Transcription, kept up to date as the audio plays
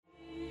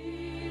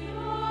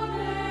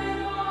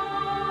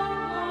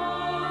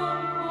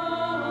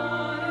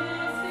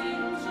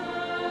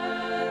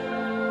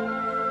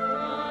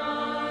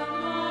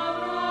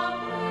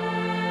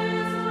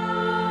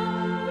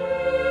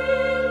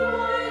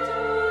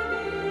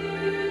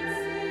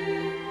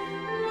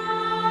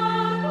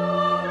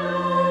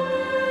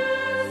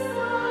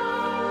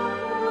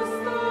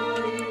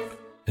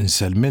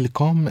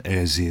Insellmilkom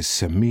eżis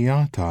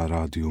semmija ta'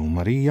 Radju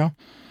Marija,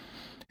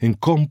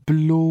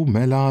 inkomplu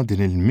mela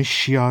din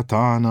il-mixja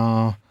tagħna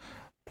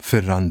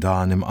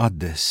fir-randan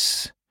imqaddes.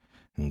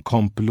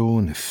 Inkomplu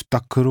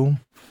niftakru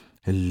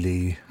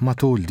illi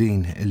matul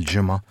din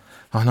il-ġimgħa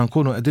aħna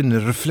nkunu qegħdin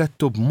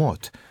nirriflettu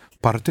b'mod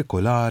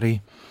partikolari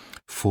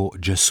fuq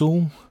Ġesu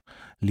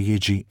li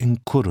jiġi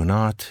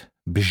inkurunat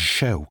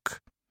bix-xewk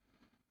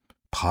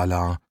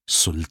bħala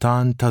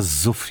sultan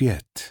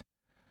taż-żuffjett.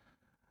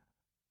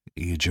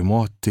 Jiġi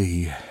motti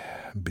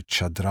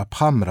biċ-ċadra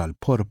bħamra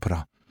l-porpra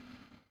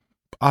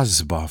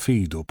b'qasba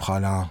f'idu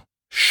bħala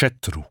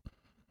xettru.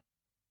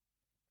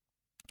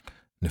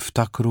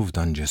 Niftakru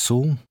f'dan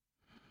Ġesu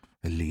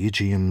li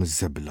jiġi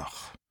mżeblaħ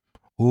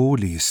u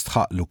li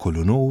jistħaqlu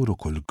kull unur u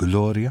kull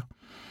glorja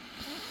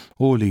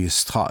u li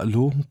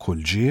jistħaqlu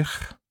kull ġieħ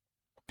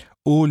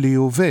u li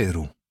hu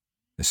veru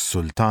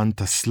is-sultan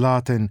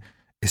tas-slaten,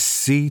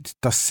 is-sid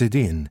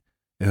tas-sidien,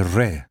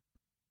 ir-re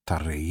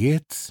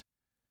tar-rejiet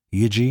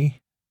jiġi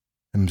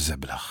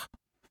mżeblaħ.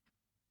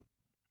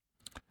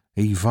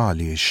 Iva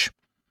għaliex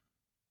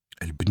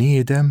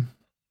il-bniedem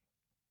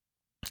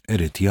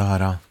irid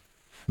jara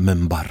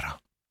minn barra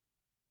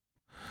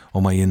u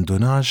ma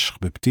jindunax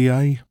ħbib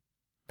tiegħi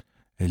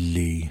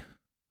illi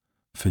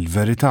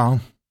fil-verità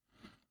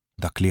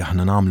dak li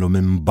aħna nagħmlu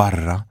minn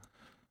barra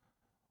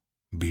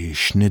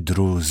biex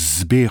nidru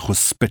żbieħ u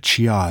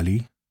speċjali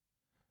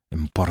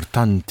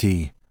importanti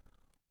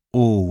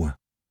u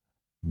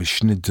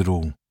biex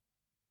nidru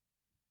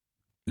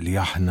li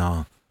aħna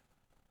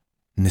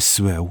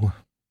niswew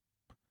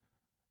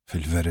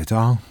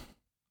fil-verità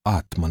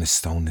qatt ma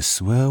nistgħu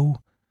niswew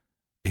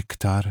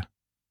iktar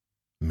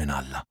minn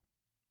Alla.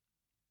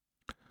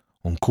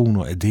 U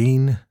nkunu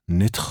qegħdin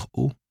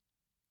nidħqu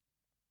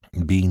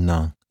bina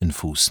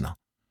infusna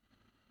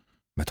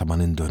meta ma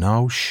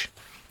nindunawx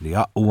li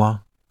aqwa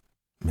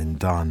minn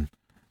dan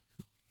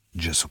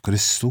Ġesu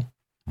Kristu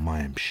ma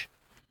hemmx.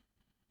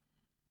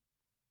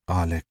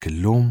 Għalhekk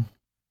illum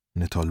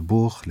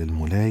nitolbuh lil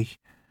Mulej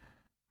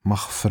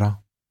maħfra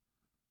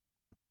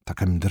ta'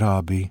 kemm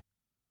drabi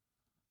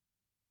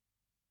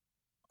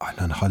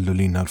aħna nħallu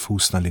lilna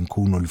nfusna li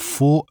nkunu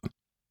l-fuq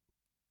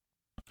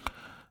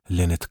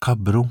li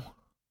nitkabru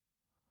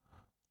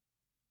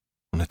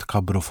u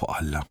nitkabru fuq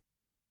Alla.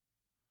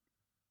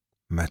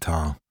 Meta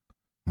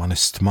ma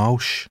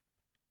nistmawx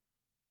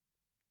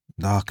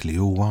dak li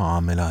huwa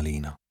għamel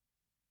għalina.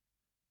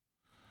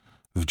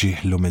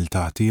 Fġieħ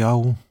l-umiltà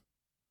tiegħu,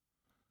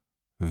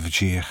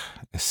 fġieħ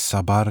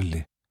is-sabar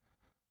li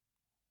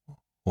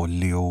u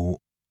li hu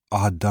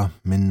għadda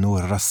minnu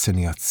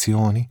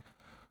r-rassenjazzjoni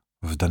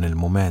f'dan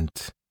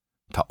il-mument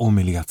ta'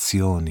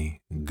 umiljazzjoni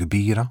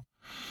kbira,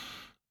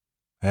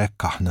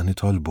 hekk aħna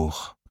nitolbuh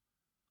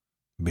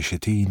biex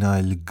itina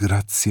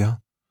l-grazzja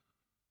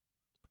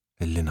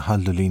illi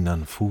nħallu lilna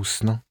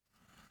nfusna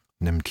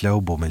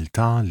nimtlew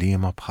b'umiltà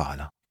liema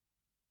bħala.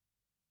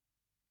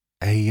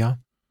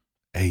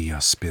 Ejja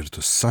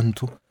Spiritu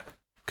Santu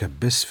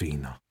kebbes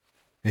fina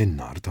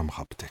in-nar ta'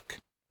 mħabbtek.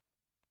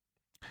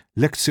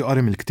 Lektio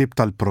qari mill-ktieb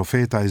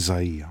tal-profeta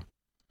Iżajja.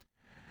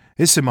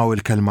 Isimgħu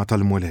il-kelma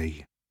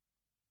tal-Mulej.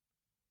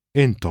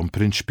 Intom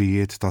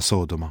prinċpijiet ta'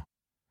 Sodoma,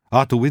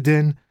 għatu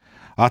widen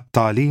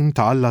għat-tagħlim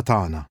ta' Alla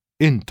tagħna,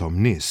 intom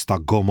nies ta'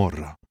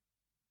 Gomorra.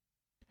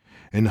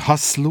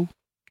 Inħasslu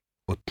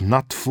u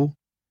tnatfu,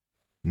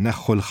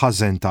 neħħu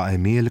l-ħażen ta'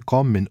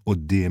 għemielkom minn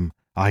quddiem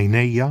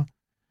għajnejja,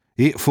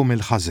 iqfu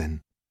mill-ħażen.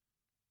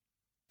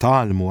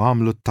 Tgħallmu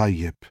għamlu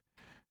t-tajjeb,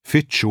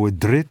 fittxu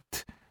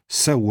id-dritt,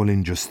 sewwu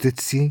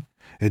l-inġustizzji,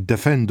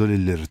 iddefendu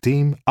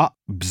lill-irtim,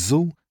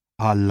 aqbżu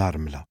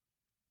għall-armla.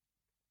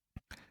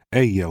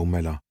 Ejjew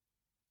mela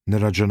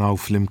nirraġunaw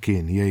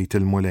flimkien jgħid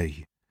il-Mulej.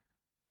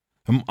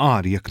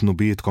 Imqar jekk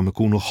nubietkom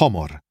ikunu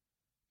ħomor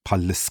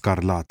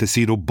bħall-iskarlat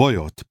isiru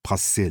bojot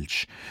bħas-silġ,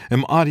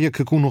 imqar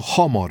jekk ikunu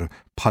ħomor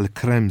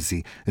bħall-kremżi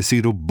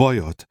isiru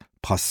bojot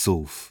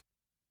bħas-suf.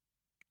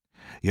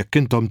 Jekk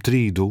intom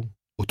tridu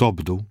u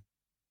tobdu,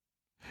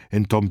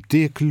 intom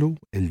tieklu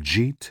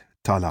il-ġid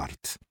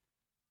tal-art.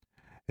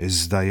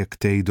 Iżda jekk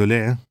tgħidu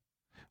le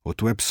u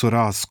twebsu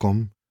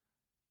raskom,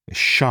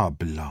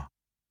 ix-xabla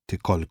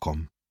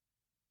tikolkom.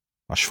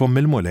 Għax fomm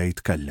il-Mulej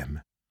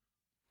tkellem.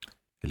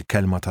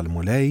 Il-kelma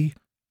tal-Mulej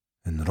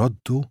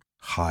nroddu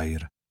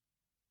ħajr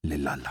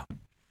lil Alla.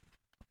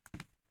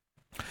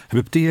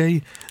 Ħbib tiegħi,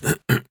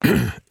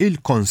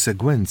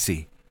 il-konsegwenzi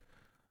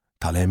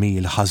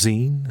tal-emil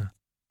ħażin,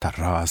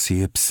 tar-rasi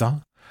jibsa,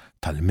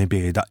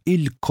 tal-mibeda,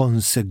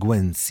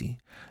 il-konsegwenzi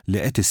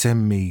li qed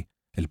isemmi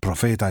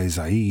il-profeta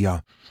Iżajja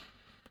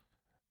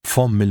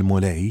fomm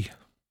il-Mulej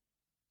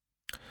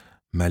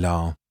mela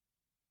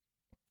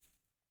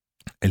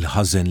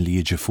il-ħażen li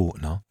jiġi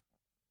fuqna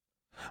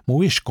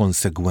mhuwiex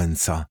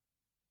konsegwenza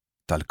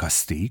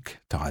tal-kastik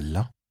ta'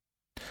 Alla,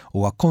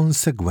 huwa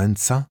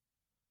konsegwenza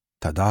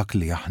ta' dak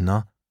li aħna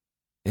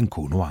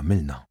nkunu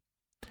għamilna.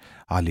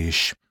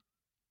 Għaliex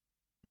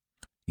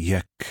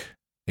jekk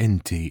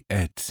inti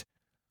qed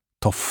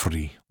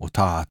toffri u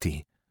tagħti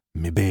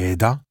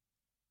mibeda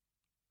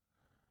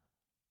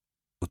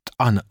u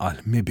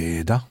tqanqal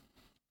mibeda,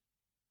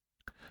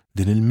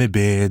 din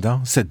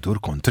il-mibeda se ddur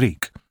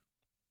kontrik.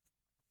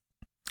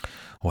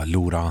 U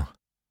allura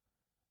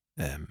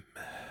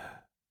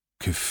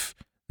kif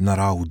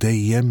naraw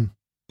dejjem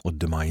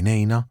quddiem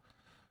għajnejna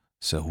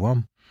sewwa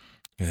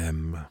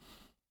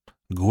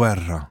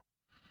gwerra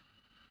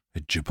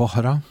ġġib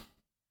oħra,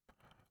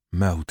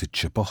 mewt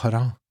iġġib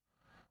oħra,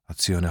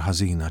 azzjoni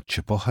ħażina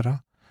ġġib oħra,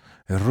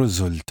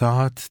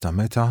 ir-riżultat ta'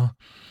 meta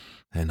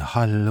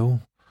nħallu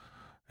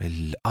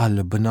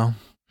il-qalbna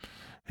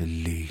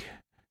illi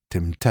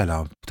timtela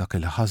b'dak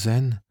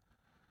il-ħażen,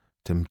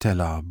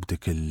 timtela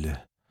b'dik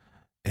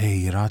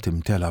il-ejra,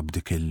 timtela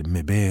b'dik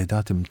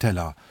il-mibeda,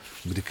 timtela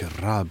b'dik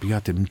ir-rabja,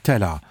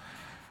 timtela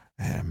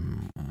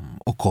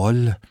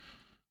ukoll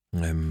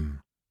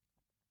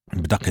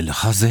b'dak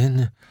il-ħażen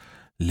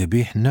li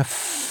bih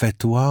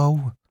neffettwaw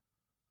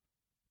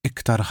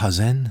iktar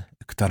ħażen,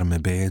 iktar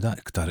mibeda,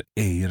 iktar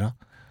ejra,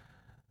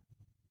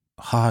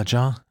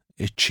 ħaġa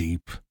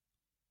iċċib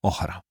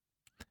oħra.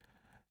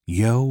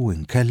 Jew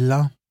inkella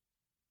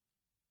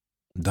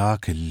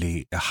dak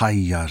illi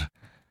ħajjar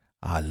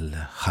għal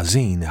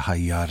ħażin,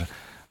 ħajjar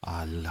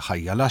għal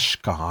ħajja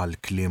laxka, għal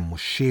kliem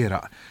mhux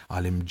xieraq,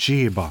 għal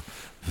imġiba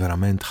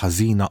verament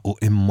ħażina u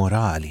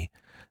immorali.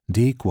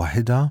 Dik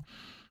waħda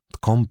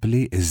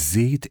tkompli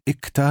iżżid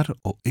iktar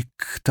u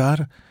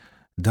iktar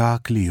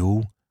dak li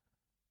hu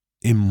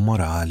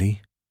immorali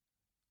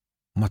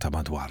ma ta'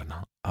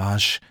 madwarna,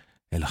 għax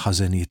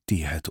il-ħażen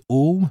jittieħed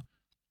u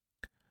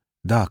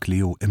dak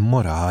li hu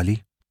immorali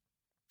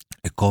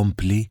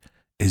ikompli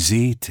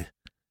iżid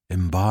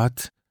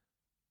imbagħad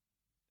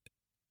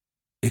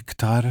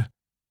iktar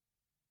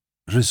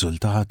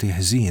riżultati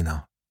ħżiena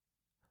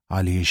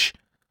għaliex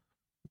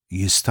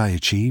jista'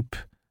 jġib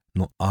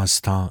nuqqas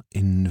ta'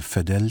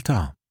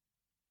 infedeltà.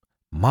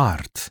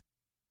 Mart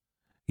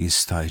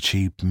jista'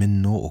 jġib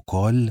minnu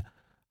ukoll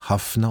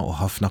ħafna u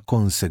ħafna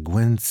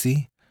konsegwenzi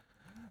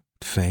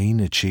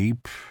fejn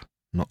iġib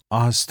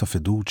nuqqas ta'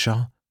 fiduċja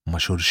ma'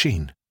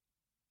 xulxin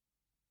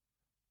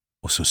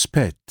u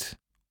suspett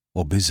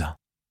u biża'.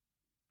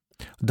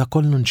 Da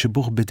kollu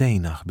nċibuh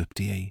bidejna ħbib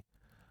tiegħi.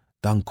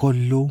 Dan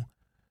kollu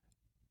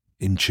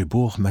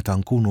inċibuh meta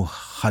nkunu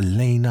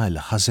ħallejna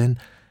l-ħażen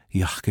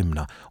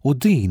jaħkimna. U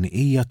din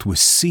hija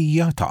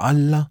twissija ta'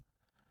 Alla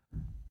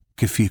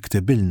kif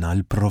jiktibilna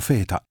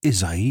l-profeta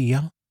Iżajija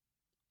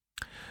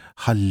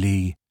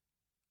ħalli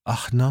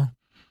aħna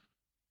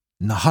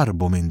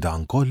naħarbu minn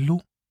dan kollu,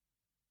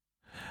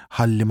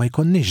 ħalli ma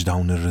jkonniex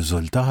dawn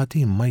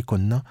ir-riżultati imma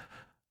jkollna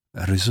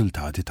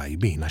riżultati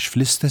tajbin għax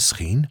fl-istess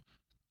ħin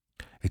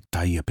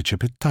it-tajjeb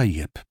iġib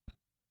it-tajjeb.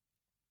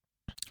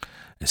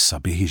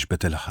 Is-sabiħ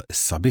jiġbed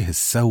is-sabiħ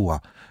is-sewwa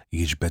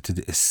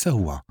jiġbed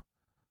is-sewwa.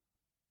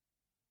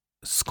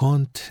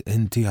 Skont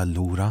inti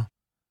allura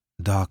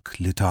dak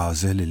li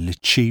tagħżel li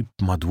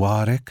tċib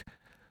madwarek,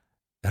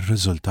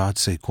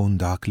 ir-riżultat se jkun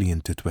dak li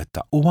inti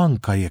twettaq. U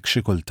anke jekk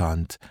xi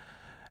kultant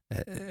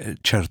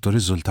ċertu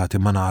riżultati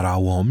ma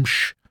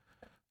narawhomx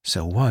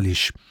sewwa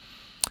għaliex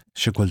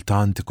xi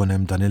kultant ikun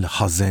hemm dan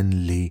il-ħażen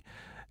li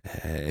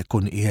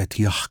ikun qiegħed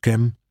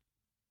jaħkem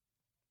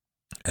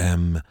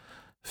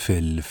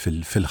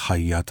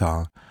fil-ħajja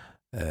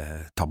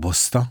ta'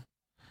 bosta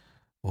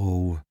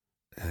u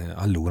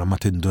allura ma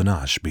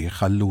tindunax bih,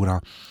 allura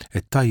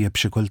it-tajjeb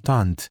xi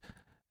kultant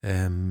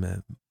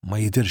ma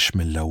jidirx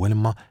mill-ewwel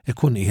imma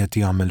ikun qiegħed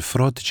jagħmel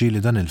frott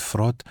ġieli dan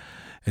il-frott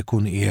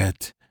ikun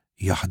qiegħed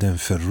jaħdem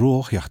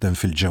fir-ruħ, jaħdem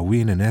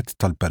fil-ġewwien net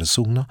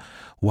tal-persuna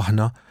u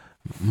aħna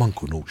ma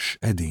nkunux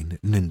qegħdin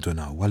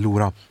nindunaw.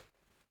 Allura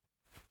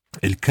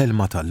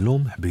il-kelma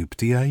tal-lum ħbib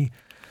tiegħi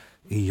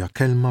hija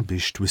kelma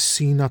biex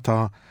twissina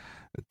ta'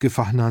 kif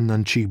aħna għandna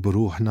nċibu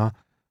ruħna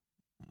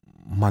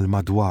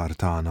mal-madwar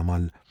tagħna,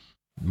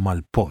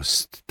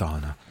 mal-post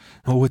tagħna.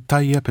 U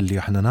t-tajjeb li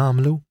aħna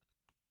nagħmlu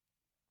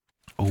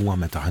huwa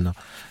meta aħna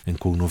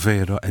nkunu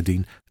veru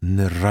qegħdin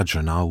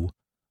nirraġunaw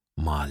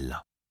ma' Alla.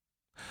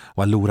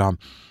 U allura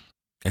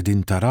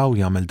qegħdin taraw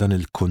jagħmel dan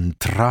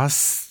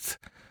il-kontrast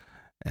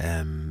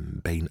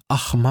bejn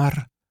aħmar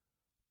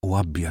u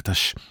abjad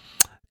għax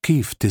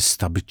kif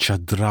tista' biċċa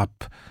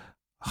drab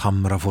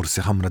ħamra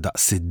forsi ħamra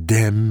daqs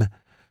id-demm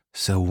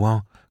sewwa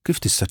kif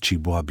tista'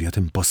 ċibu abjad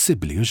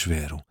impossibbli hux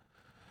veru.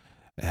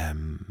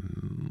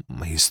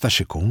 Ma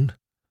jistax ikun,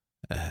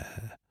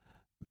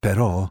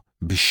 però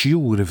biex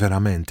juri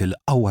verament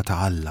il-qawwa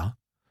ta' Alla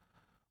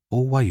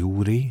huwa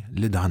juri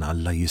li dan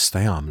Alla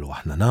jista' jagħmlu.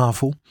 Aħna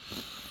nafu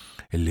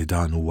illi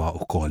dan huwa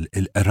wkoll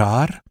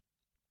il-qrar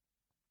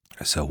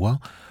sewwa,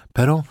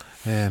 però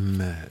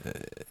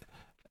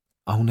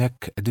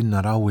hawnhekk qegħdin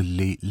naraw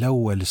illi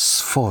l-ewwel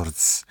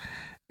sforz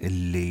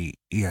illi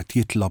qiegħed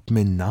jitlob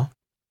minna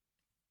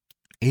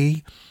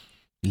hi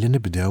li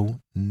nibdew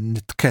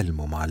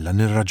nitkellmu ma' Alla,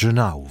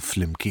 nirraġunaw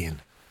flimkien.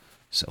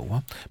 Sewwa,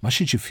 ma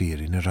xi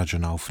ġifieri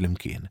nirraġunaw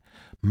flimkien?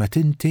 Meta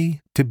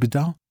inti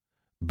tibda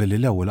billi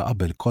l-ewwel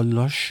qabel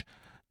kollox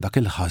dak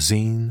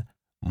il-ħażin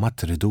ma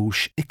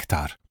tridux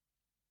iktar.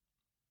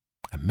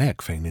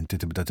 Hemmhekk fejn inti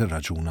tibda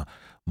tirraġuna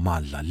ma'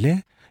 Alla,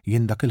 le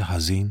jien dak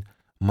il-ħażin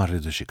ma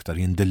rridux iktar,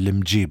 jien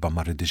dil-imġiba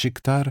ma rridux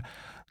iktar,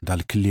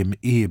 dal-kliem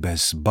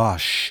ibes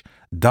baxx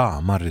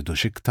da ma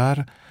rridux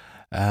iktar,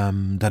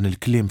 dan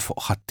il-kliem fuq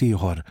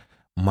ħaddieħor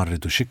ma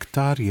rridux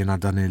iktar, jiena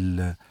dan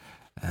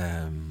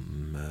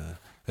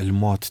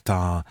il-mod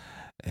ta'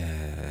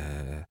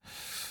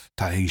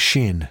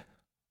 għejxin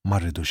ma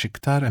rridux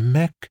iktar,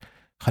 hemmhekk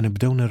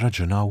ħanibdew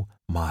nirraġunaw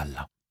ma'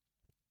 Alla.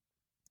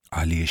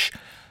 Għaliex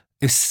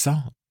issa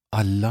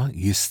Alla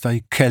jista'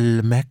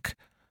 jkellmek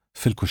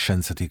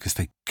fil-kuxjenza tiegħek,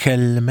 jista'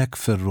 jkellmek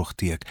fir-ruħ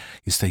tiegħek,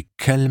 jista'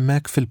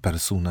 jkellmek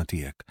fil-persuna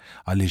tiegħek.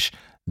 Għaliex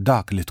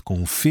dak li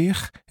tkun fih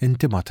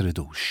inti ma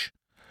tridux.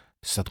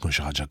 Tista' tkun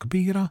xi ħaġa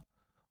kbira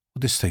u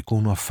tista'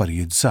 jkunu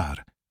affarijiet żgħar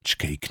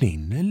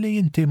ċkejknin li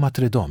inti ma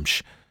tridhomx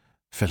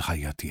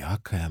fil-ħajja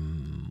tiegħek.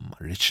 Ma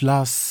rridx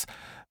las,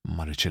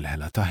 ma rridx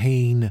il-ħela ta'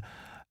 ħin,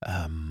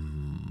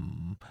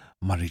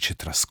 ma rridx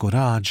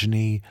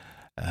traskuraġni,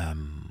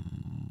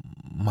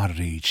 ma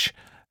rridx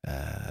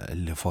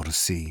li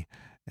forsi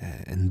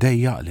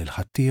ndejjaq lil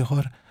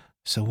ħaddieħor,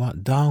 sewa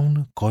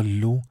dawn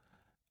kollu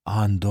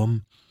għandhom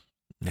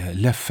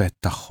l-effett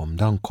tagħhom,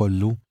 dan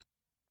kollu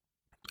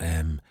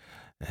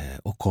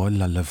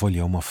ukoll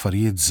għall-volja huma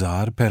affarijiet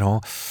żgħar, però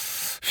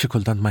xi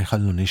kultant ma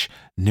jħallunix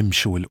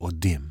nimxu l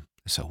qudiem.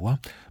 Sewa,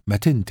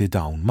 meta inti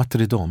dawn ma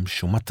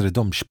tridhomx u ma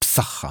tridhomx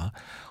b'saħħa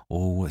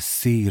u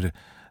ssir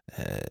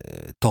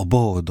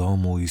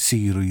tobodhom u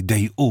jsiru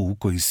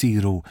jdejquk u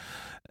jsiru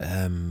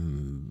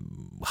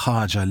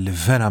ħaġa li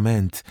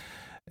verament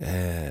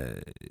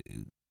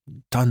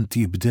tant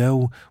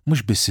jibdew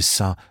mhux biss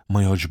issa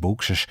ma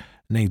jogħġbukx għax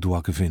ngħiduha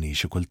kif inhi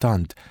xi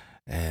kultant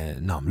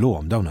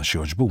nagħmluhom dawn għax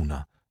jogħġbuna,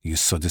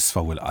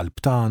 jissodisfaw il-qalb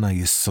tagħna,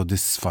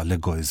 jissodisfa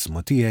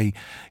l-egoizmu tiegħi,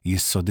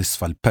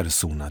 jissodisfa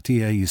l-persuna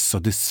tiegħi,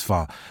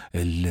 jissodisfa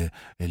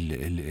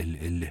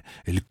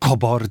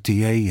il-kobor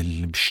tiegħi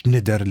biex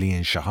nidher li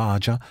jien xi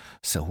ħaġa,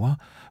 sewwa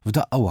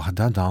f'daqqa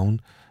waħda dawn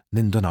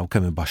nindunaw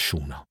kemm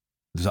ibaxxuna.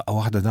 F'daqqa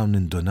waħda dawn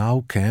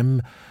nindunaw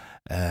kemm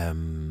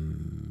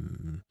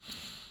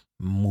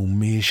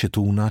mhumiex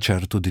ituna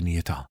ċertu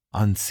dinjità,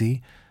 anzi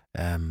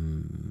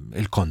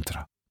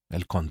il-kontra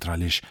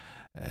għaliex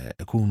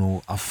ikunu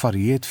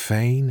affarijiet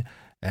fejn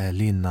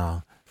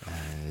lilna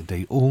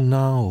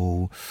dejquna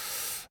u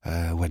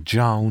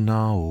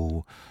weġġawna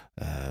u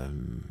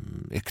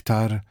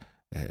iktar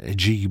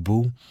ġibu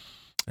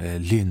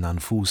lilna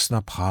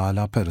nfusna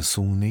bħala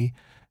persuni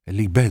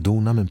li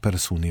beduna minn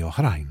persuni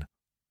oħrajn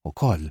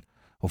ukoll.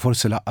 U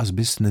forsi laqqas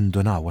biss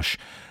nindunaw għax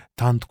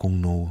tant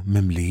kunu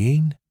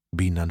mimlijin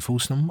bina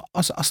nfusna,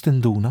 qas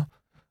tinduna,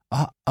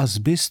 qas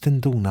biss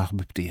tinduna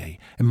ħbib tiegħi.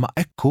 Imma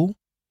ekku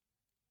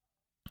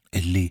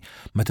illi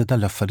meta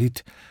dan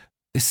l-affarijiet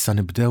issa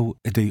nibdew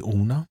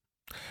idejquna,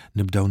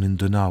 nibdew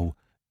nindunaw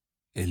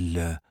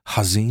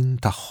il-ħażin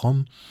tagħhom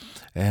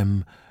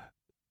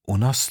u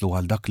naslu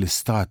għal dak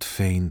l-istat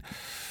fejn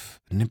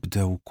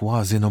nibdew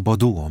kważi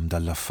noboduhom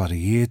dan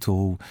l-affarijiet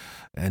u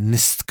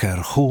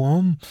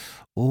nistkerħuhom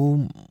u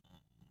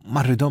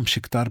ma rridhomx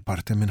iktar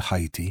parti minn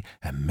ħajti,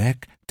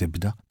 hemmhekk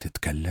tibda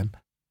titkellem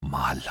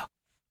ma' Alla.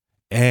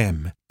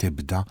 Hemm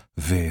tibda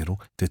veru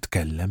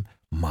titkellem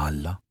ma'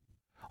 Alla.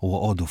 U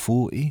għodu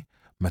fuqi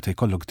meta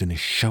jkollok din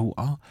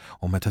ix-xewqa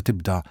u meta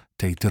tibda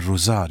tgħid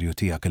ir-rużarju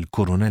tiegħek,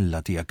 il-kurunella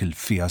tiegħek,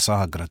 il-fija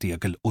sagra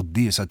tiegħek,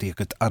 il-quddiesa tiegħek,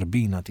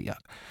 it-qarbina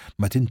tiegħek,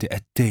 meta inti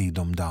qed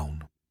tgħidhom dawn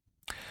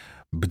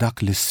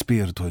b'dak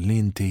l-ispirtu li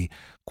inti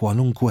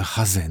kwalunkwe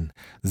ħażen,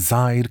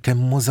 żgħir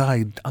kemm hu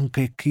żgħir,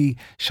 anke jekk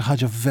xi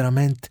ħaġa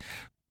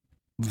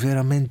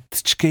verament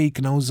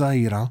ċkejkna u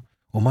żgħira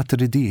u ma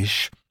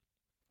tridix,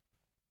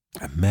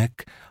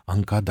 hemmhekk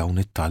anke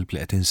dawn it-talb li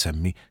qed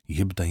insemmi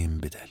jibda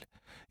jinbidel.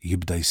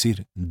 Jibda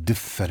jsir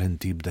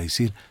differenti, jibda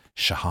jsir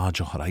xi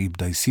ħaġa oħra,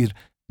 jibda jsir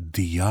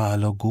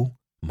dialogu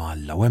ma'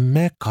 Alla. U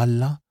hemmhekk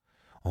Alla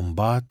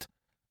mbagħad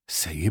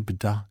se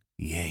jibda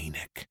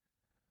jgħinek.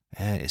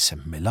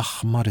 Isemmi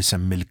l-aħmar,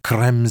 isemmi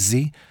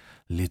l-kremżi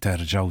li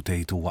terġgħu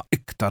tgħid huwa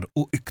iktar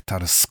u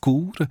iktar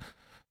skur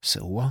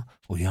sewwa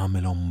u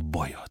jagħmilhom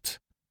bojot.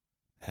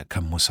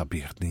 Kemm hu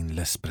sabiħ din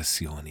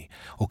l-espressjoni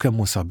u kemm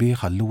hu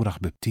sabiħ allura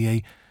ħbib tiegħi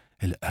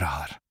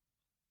il-qrar.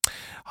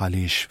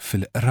 Għaliex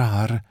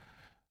fil-qrar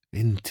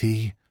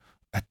inti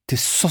qed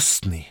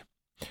tissostni,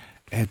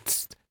 qed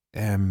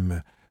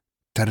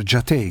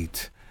terġa' tgħid,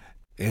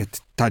 qed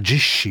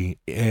taġixxi,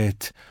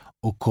 qed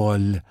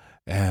ukoll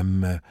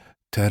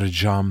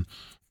terġa'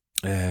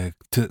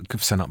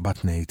 kif se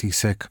naqbad ngħid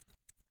isek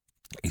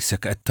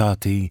qed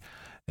tagħti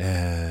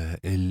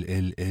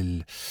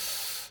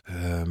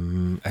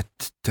qed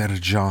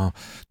terġa'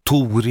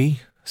 turi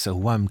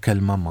sewwa hemm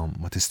kelma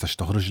ma tistax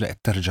toħroġ li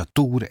qed terġa'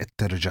 turi, qed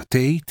terġa'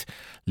 tgħid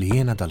li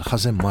jiena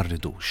dal-ħażen ma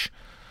rridux.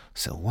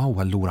 Sewwa u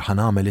allura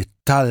ħanagħmel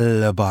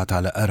it-talba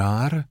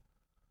tal-qrar,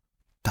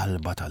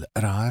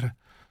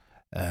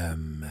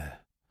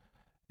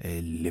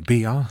 li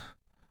biha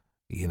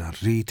jiena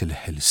rrid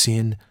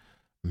il-ħelsien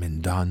minn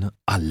dan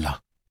Alla.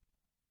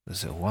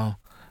 Sewwa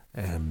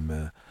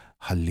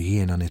ħalli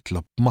jiena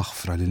nitlob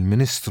maħfra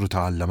lill-Ministru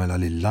ta' Alla mela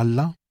lil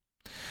Alla,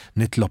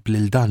 nitlob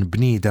lil dan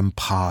bniedem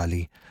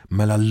bħali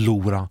mela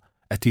allura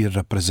qed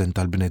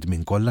jirrappreżenta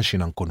l-bnedmin kollha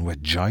x'jiena nkun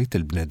weġġajt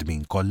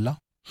il-bnedmin kollha.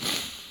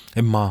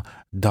 Imma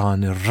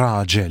dan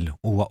ir-raġel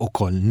huwa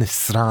wkoll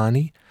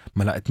nisrani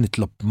mela qed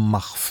nitlob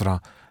maħfra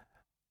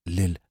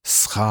lil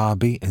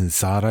sħabi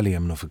insara li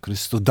jemnu fi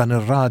Kristu. Dan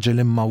ir-raġel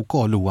imma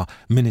wkoll huwa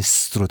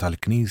ministru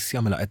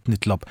tal-Knisja mela qed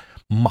nitlob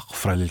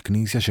maħfra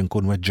lill-Knisja xi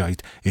nkun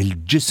weġġajt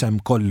il-ġisem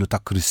kollu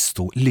ta'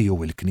 Kristu li hu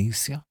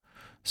l-Knisja.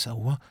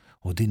 Sewwa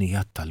u din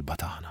hija t-talba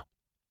tagħna.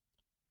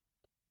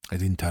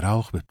 Qegħdin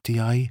tarawh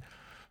bibtiegħi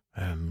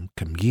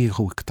kemm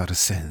jieħu iktar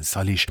sens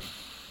għaliex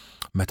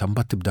meta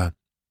mbagħad tibda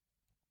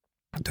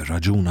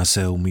tirraġuna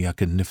sew miegħek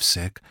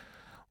innifsek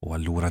u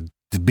allura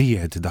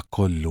tbiegħed dak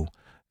kollu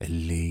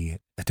illi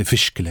qed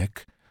ifixklek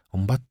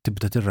u mbagħad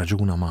tibda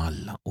tirraġuna ma'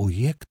 Alla u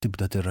jekk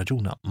tibda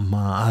tirraġuna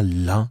ma'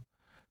 Alla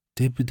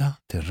tibda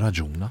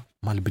tirraġuna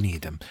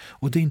mal-bniedem.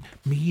 U din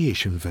mhijiex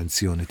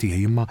invenzjoni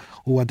tiegħi imma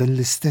huwa dan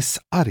l-istess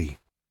qari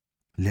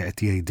li qed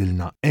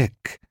jgħidilna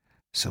hekk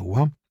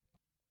sewwa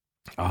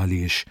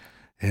għaliex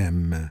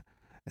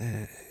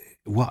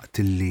waqt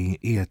li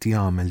qiegħed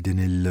jagħmel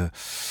din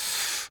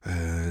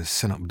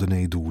se naqbdu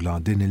ngħidula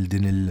din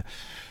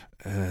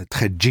il-tħeġġiġa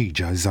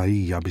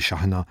Iżajija biex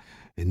aħna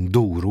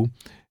nduru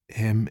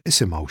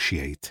isimgħu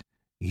x'jgħid.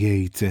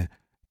 Jgħid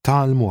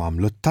talmu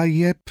għamlu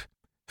t-tajjeb,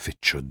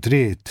 fittxu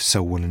d-dritt,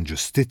 sewwu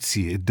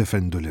l-inġustizzji,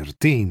 iddefendu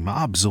l-irtin, ma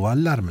qabżu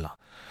għall-armla.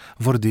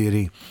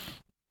 Vordieri,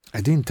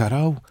 qegħdin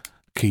taraw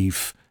kif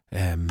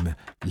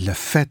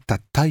l-effett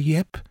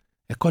tat-tajjeb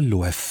ikollu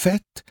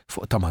effett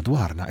fuq ta'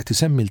 madwarna, qed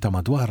isemmi ta'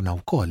 madwarna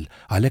wkoll,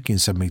 għalhekk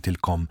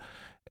insemmejtilkom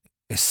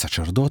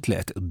is-saċerdot li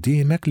qed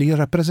quddiemek li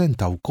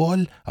jirrappreżenta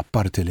wkoll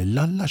apparti lil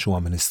Alla x'huwa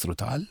Ministru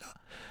ta' Alla,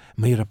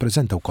 ma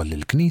jirrappreżenta wkoll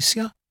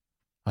il-Knisja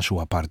għax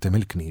huwa parti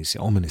mill-Knisja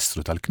u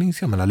Ministru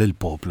tal-Knisja mela lil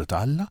poplu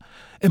ta' Alla,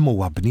 imma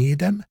huwa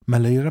bniedem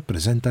mela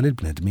jirrappreżenta lil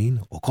bnedmin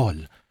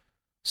ukoll.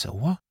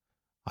 Sewwa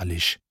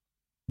għaliex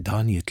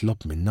dan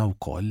jitlob minna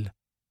wkoll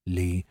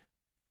li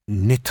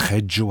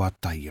nitħeġġu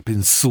għat-tajjeb,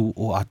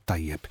 insuqu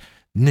għat-tajjeb,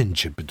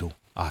 ninġibdu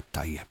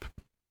għat-tajjeb.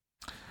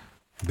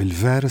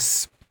 Bil-vers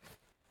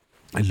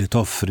illi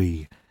toffri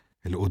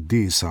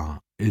l-Qudiesa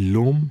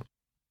illum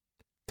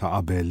ta'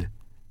 qabel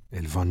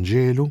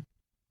il-Vanġelu,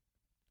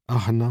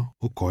 aħna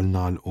wkoll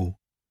nagħlqu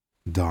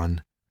dan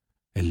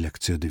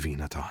il-Lectio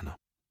Divina tagħna.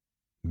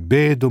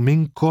 Bedu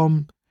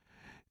minnkom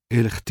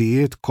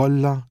il-ħtijiet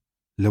kollha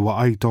li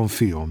waqajthom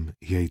fihom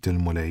jgħid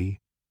il-Mulej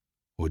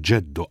u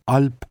ġeddu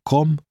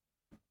qalbkom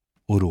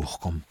u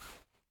ruħkom.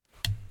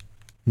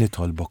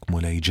 Nitolbok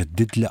Mulej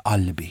ġeddid li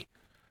qalbi,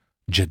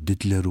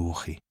 ġeddid li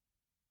ruħi.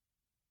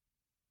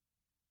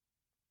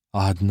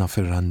 Għadna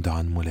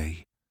fir-randan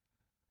Mulej,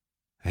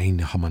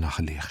 għajni ħa ma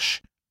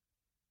naħliħx.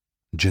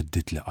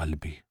 Ġeddid li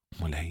qalbi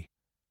Mulej.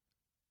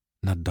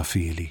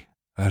 Naddafili,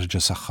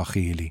 erġa'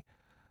 saħħaħili,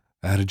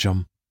 erġa'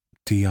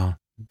 tija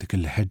dik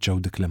il-ħeġġa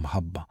u dik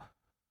l-imħabba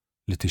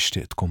li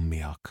tixtieq tkun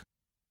miegħek,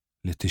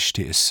 li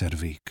tixtieq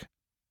isservik,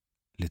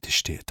 li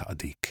tixtieq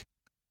taqdik.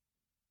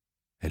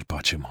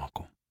 Il-paċi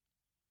magħkom.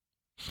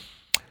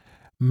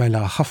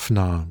 Mela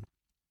ħafna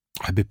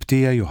ħbib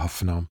tiegħi u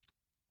ħafna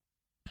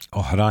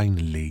oħrajn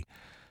li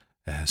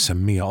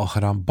semmija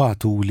oħra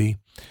batuli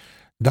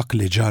dak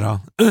li ġara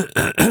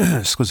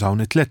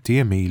skużawni 3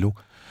 ijiem ilu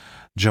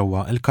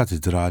ġewwa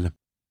il-katedral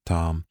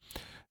ta'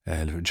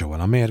 ġewwa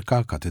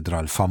l-Amerika,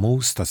 katedral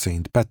famuż ta'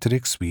 St.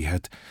 Patrick's,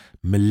 wieħed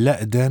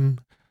mill-eqdem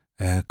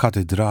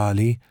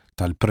katedrali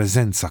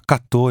tal-preżenza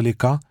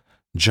kattolika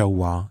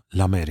ġewwa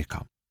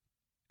l-Amerika.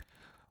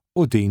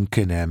 U din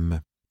kien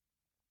hemm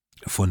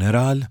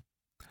funeral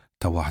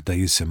ta' waħda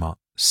jisimha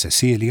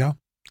Cecilia,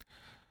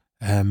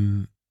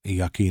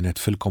 hija kienet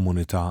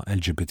fil-komunità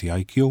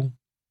LGBTIQ,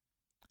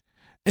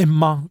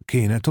 imma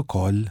kienet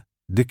ukoll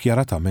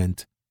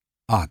dikjaratament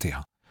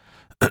għatija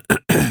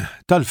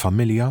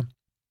tal-familja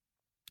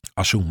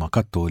għax huma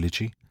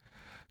kattoliċi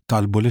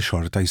talbu li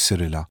xorta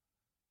jsirilha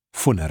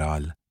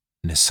funeral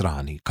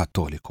nisrani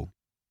kattoliku.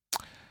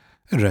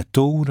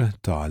 Ir-rettur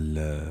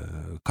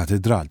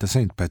tal-katedral ta'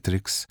 St.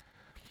 Patrick's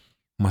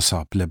ma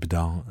sab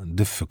l-ebda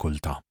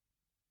diffikultà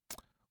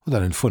u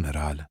dan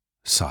il-funeral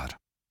sar.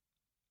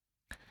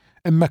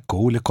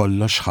 Immekku li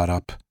kollox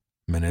ħarab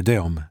minn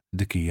idejhom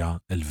dik hija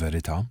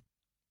l-verità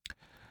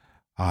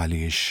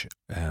għaliex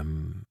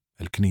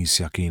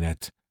il-Knisja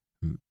kienet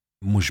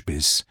mhux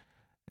biss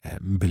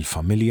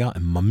bil-familja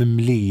imma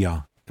mimlija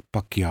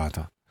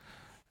pakkjata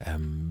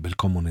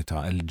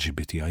bil-komunità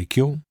LGBTIQ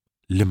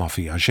li ma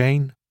fija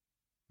xejn,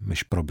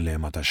 mhix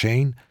problema ta'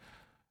 xejn,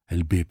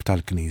 il-bib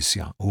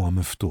tal-Knisja huwa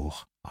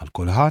miftuħ għal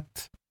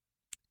kulħadd,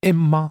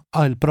 imma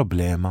għal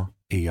problema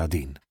hija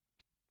din.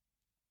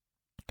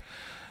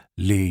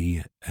 Li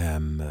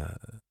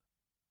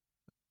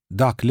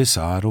dak li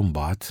sar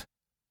mbagħad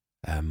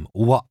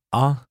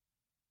waqqa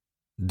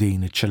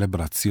din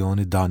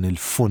iċ-ċelebrazzjoni dan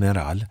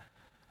il-funeral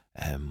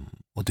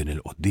u din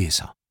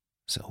il-quddiesa.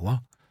 Sewwa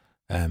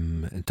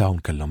dawn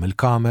kellhom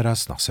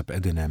il-kameras naħseb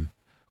qegħdin hemm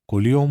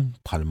kuljum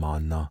bħalma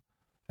għandna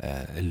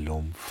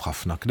illum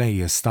f'ħafna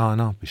knejjes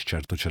tagħna biex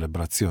ċertu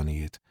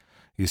ċelebrazzjonijiet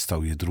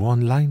jistgħu jidhru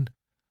online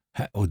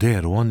u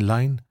deru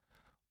online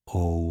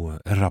u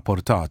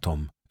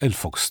rrapportathom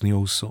il-Fox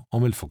News u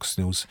mill-Fox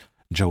News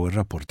ġew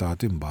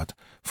irrapportati mbagħad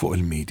fuq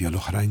il-medja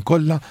l-oħrajn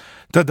kollha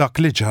ta' dak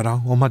li ġara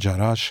u ma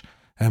ġarax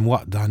hemm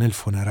waqt dan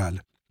il-funeral.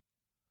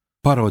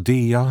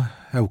 Parodija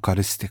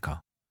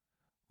ewkaristika.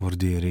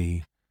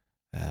 Vordieri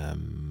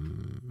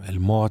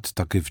il-mod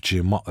ta' kif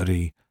ġie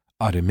maqri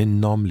qari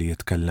minnhom li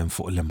jitkellem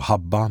fuq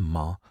l-imħabba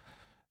ma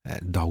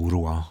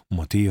dawruha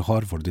mod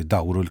ieħor, vordi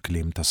dawru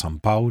l-kliem ta' San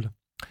Pawl.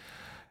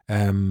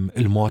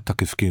 Il-mod ta'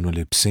 kif kienu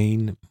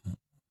libsin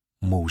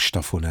mhux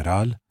ta'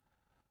 funeral.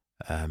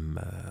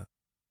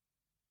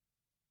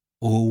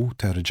 U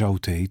terġaw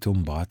tgħid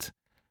imbagħad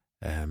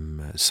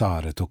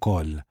saret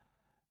ukoll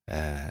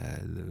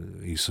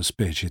jisu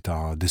speċi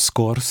ta'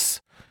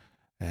 diskors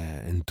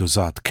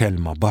intużat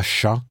kelma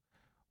baxxa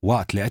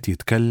waqt li qed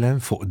jitkellem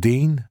fuq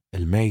din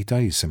il-mejta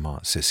jisimha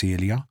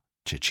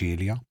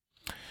Ċeċilja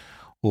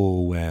u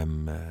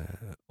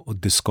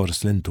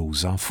d-diskors li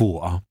ntuża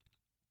fuqha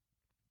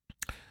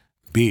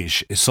biex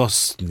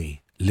isostni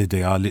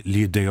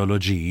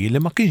l-ideoloġiji li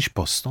ma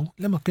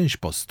kienx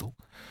postu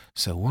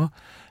sewwa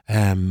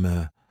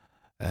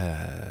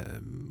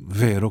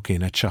veru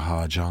kienet xi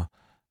ħaġa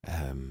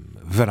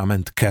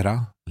verament kera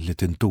li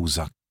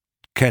tintuża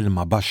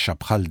kelma baxxa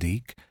bħal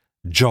dik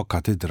ġo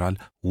katedral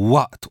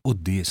waqt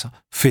qudiesa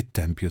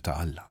fit-Tempju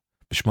ta' Alla.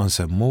 Biex ma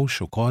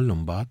nsemmux ukoll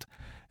imbagħad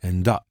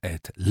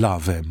indaqqet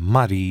l-Ave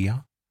Marija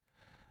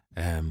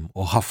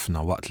u ħafna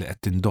waqt li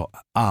qed tindoq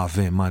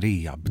Ave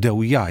Marija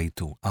bdew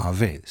jgħidu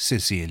Ave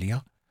Cecilia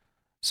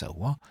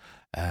sewwa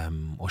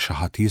u xi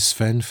ħadd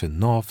jisfen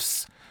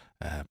fin-nofs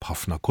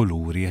b'ħafna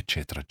kuluri,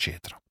 eċċetera,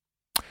 eċċetera.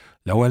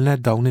 L-ewwel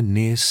nett dawn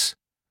in-nies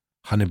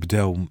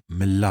ħanibdew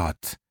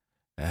mill-lat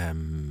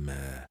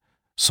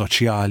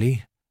soċjali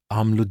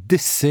għamlu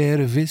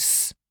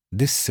disservice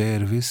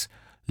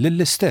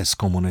lill-istess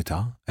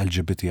komunità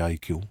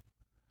LGBTIQ.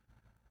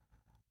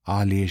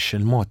 Għaliex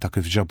il-mod ta'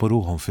 kif ġabu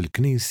ruhom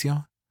fil-Knisja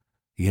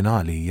jien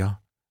għalija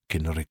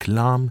kienu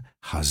riklam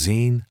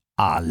ħażin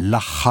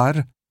għall-aħħar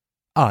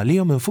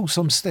għalihom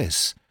infushom stess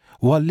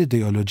u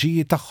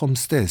għall-ideoloġiji tagħhom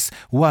stess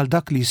u għal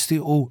dak li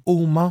jistiequ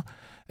huma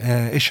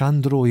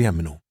ixandru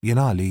jemnu. Jien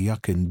għalija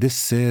kien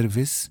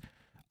disservice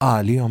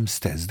għalihom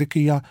stess. Dik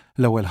hija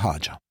l-ewwel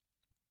ħaġa.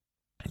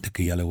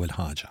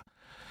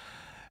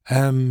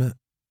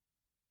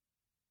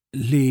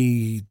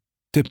 Li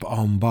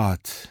tibqa'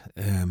 mbagħad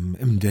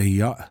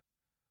imdejjaq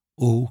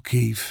u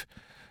kif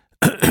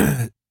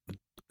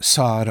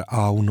sar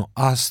hawn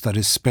nuqqas ta'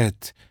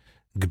 rispett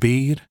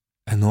kbir,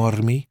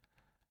 enormi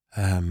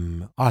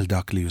għal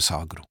dak li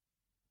jusagru,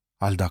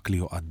 għal dak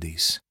li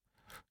juqaddis.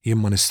 Jien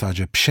ma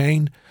nistaġeb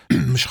xejn,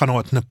 mhux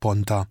ħanoqgħod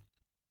nipponta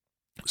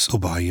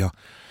subajja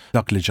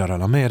dak li ġara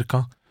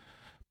l-Amerika,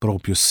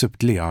 propju s-sibt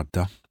li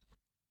għadda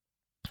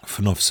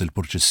f'nofs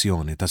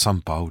il-purċissjoni ta'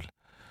 San Pawl,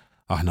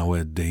 aħna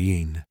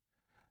għeddejjin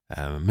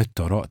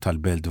mit-toroq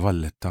tal-Belt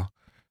Valletta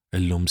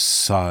illum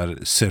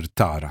sir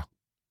tara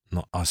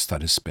nuqqas ta'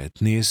 rispett.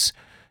 Nies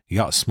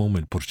jaqsmu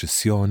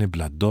mill-purċissjoni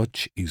bla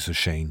doċċ qisu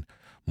xejn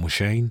mhu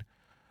xejn.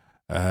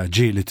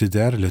 Ġieli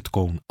tidher li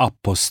tkun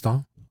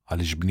apposta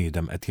għaliex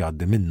bniedem qed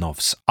jgħaddi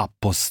min-nofs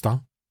apposta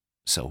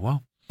sewwa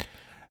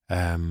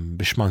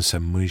biex ma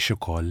nsemmix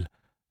ukoll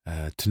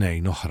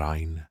tnejn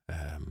oħrajn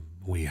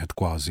wieħed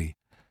kważi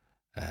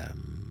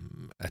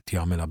qed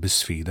jagħmilha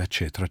bi-sfida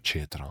eċċetera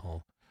eċċetera.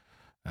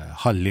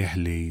 Ħallih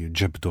li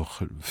ġebduh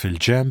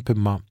fil-ġenb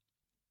imma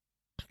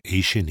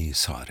hi x'inhi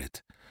saret.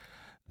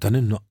 Dan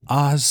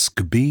in-nuqqas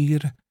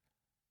kbir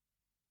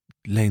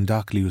lejn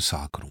dak li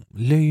jusakru,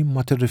 li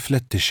ma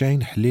tirrifletti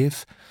xejn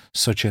ħlief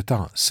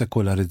soċjetà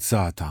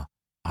sekularizzata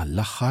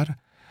għall-aħħar,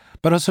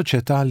 però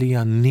soċjetà li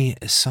hija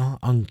nieqsa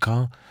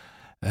anka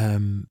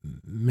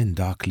minn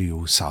dak li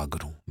hu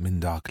sagru,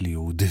 minn dak li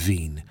hu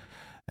divin.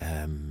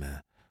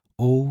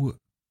 U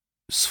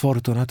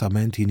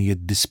sfortunatament jien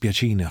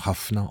jiddispjaċini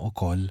ħafna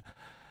ukoll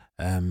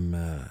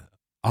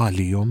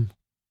għalihom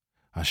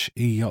għax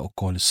hija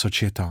wkoll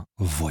soċjetà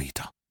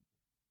vojta.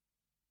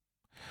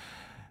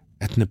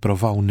 Qed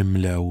nipprovaw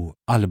nimlew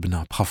qalbna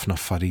b'ħafna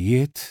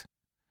affarijiet,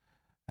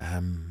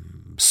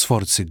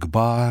 sforzi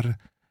kbar,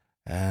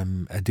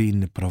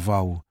 qegħdin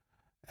nipprovaw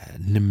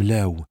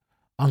nimlew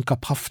anka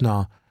b'ħafna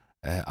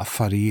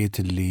affarijiet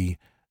li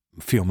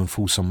fihom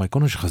infushom ma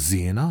jkunux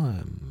ħażiena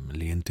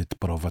li inti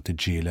tipprova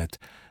tiġġieled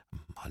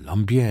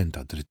għall-ambjent,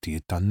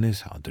 għad-drittijiet tan-nies,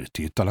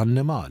 għad-drittijiet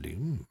tal-annimali,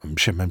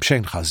 m'hemm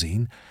xejn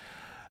ħażin,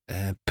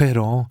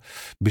 però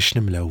biex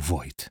nimlew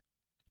vojt.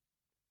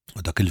 U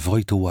dak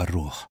il-vojt huwa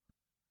r-ruħ.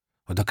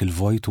 U dak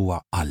il-vojt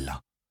huwa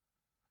Alla.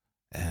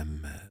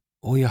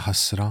 U hija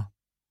ħasra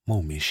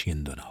mhumiex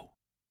jindunaw.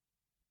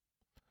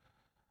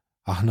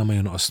 Aħna ma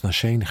jonqosna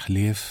xejn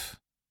ħlief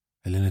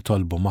li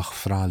nitolbu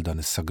maħfra għal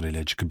dan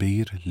is-sagrilleġġ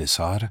kbir li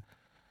sar.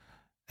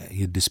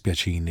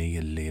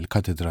 Jiddispjaċini li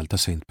l-Katedral ta'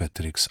 St.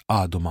 Patrick's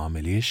għadu ma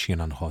għamilix,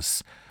 jiena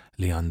nħoss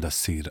li għandha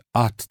ssir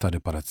qatt ta'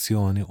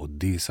 riparazzjoni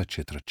qudiesa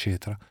eċetera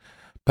eċetera,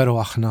 però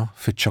aħna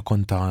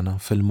fiċ-ċakun tagħna,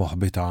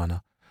 fil-moħħbi tagħna,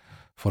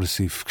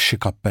 forsi f'xi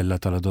kappella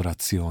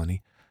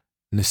tal-adorazzjoni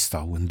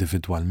nistgħu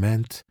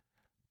individwalment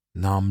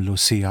namlu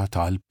sija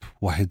talb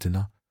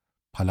waħidna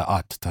bħala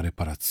qatt ta'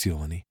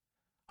 riparazzjoni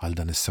għal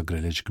dan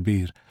is-sagriliġġ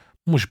kbir,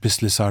 mhux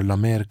biss li sar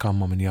l-Amerika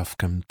ma min jaf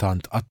kemm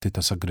tant qatti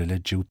ta'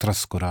 sagriliġġi u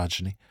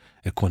traskuraġni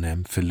ikun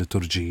hemm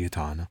fil-liturġiji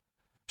tagħna,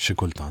 xi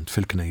kultant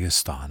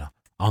fil-knejjes tagħna,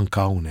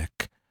 anke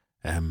hawnhekk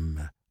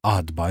hemm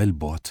qadba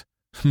il-bot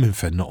minn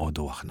fejn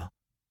noqogħdu aħna.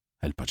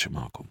 Il-paċi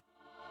magħkom.